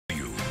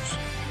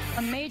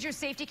A major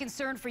safety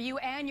concern for you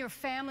and your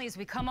family as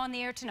we come on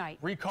the air tonight.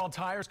 Recalled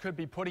tires could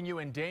be putting you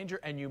in danger,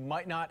 and you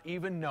might not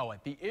even know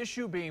it. The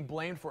issue being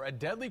blamed for a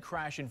deadly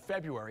crash in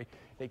February.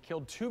 They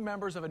killed 2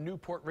 members of a New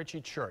Port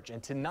Richey church.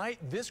 And tonight,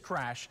 this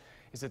crash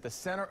is at the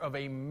center of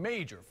a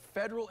major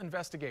federal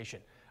investigation.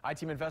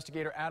 I-Team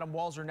investigator Adam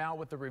Walser now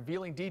with the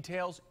revealing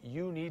details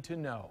you need to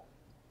know.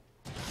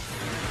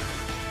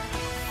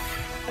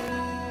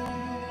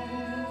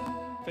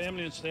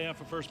 Family and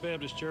staff of First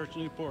Baptist Church,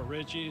 New Port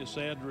Richey, is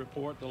sad to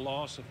report the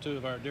loss of 2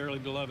 of our dearly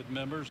beloved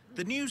members.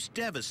 The news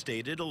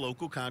devastated a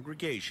local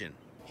congregation.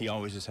 He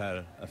always just had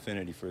an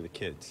affinity for the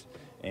kids,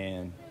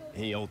 and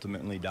he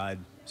ultimately died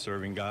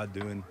serving God,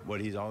 doing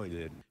what he's always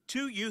did.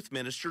 2 youth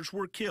ministers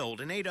were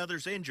killed and 8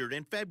 others injured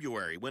in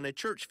February when a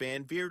church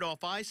van veered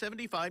off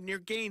I-75 near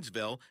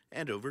Gainesville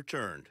and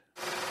overturned.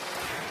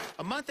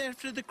 A month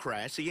after the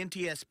crash, the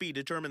NTSB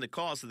determined the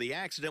cause of the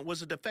accident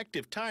was a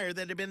defective tire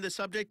that had been the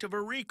subject of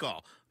a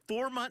recall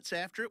 4 months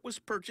after it was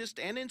purchased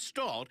and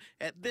installed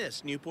at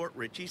this New Port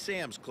Richey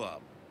Sam's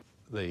Club.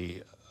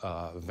 The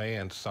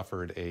van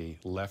suffered a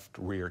left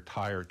rear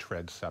tire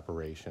tread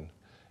separation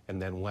and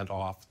then went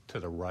off to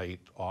the right,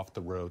 off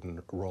the road,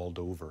 and rolled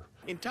over.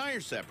 In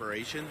tire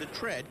separation, the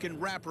tread can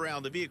wrap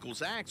around the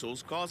vehicle's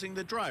axles, causing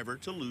the driver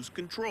to lose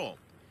control.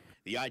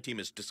 The I-Team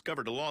has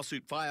discovered a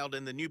lawsuit filed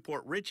in the New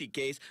Port Richey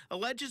case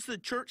alleges the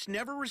church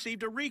never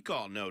received a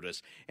recall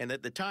notice and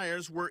that the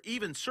tires were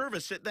even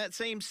serviced at that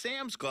same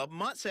Sam's Club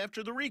months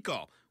after the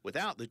recall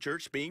without the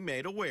church being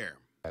made aware.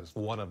 As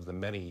one of the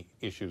many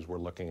issues we're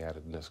looking at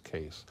in this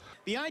case.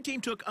 The I-Team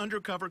took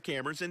undercover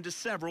cameras into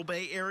several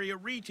Bay Area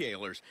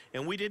retailers,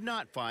 and we did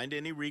not find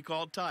any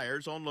recalled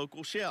tires on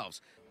local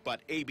shelves.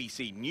 But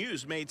ABC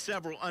News made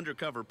several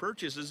undercover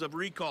purchases of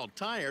recalled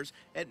tires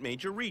at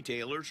major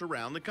retailers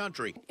around the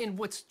country. And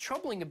what's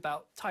troubling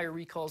about tire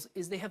recalls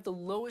is they have the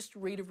lowest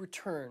rate of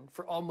return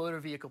for all motor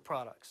vehicle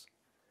products,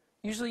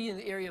 usually in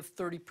the area of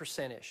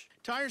 30%-ish.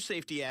 Tire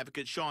safety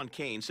advocate Sean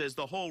Kane says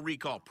the whole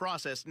recall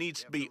process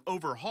needs to be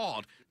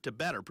overhauled to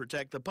better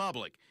protect the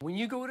public. When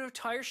you go to a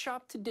tire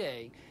shop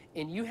today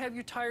and you have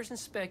your tires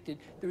inspected,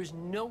 there is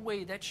no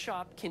way that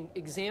shop can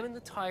examine the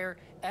tire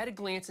at a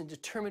glance and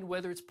determine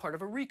whether it's part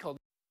of a recall.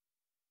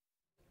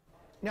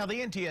 Now,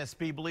 the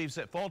NTSB believes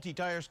that faulty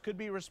tires could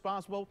be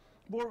responsible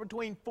for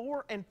between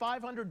 400 and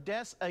 500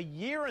 deaths a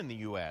year in the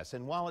U.S.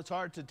 And while it's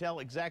hard to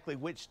tell exactly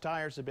which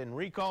tires have been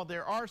recalled,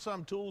 there are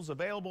some tools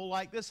available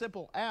like this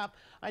simple app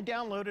I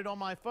downloaded on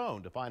my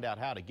phone. To find out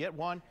how to get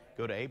one,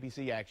 go to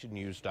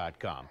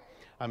abcactionnews.com.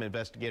 I'm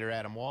investigator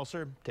Adam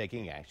Walser,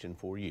 taking action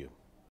for you.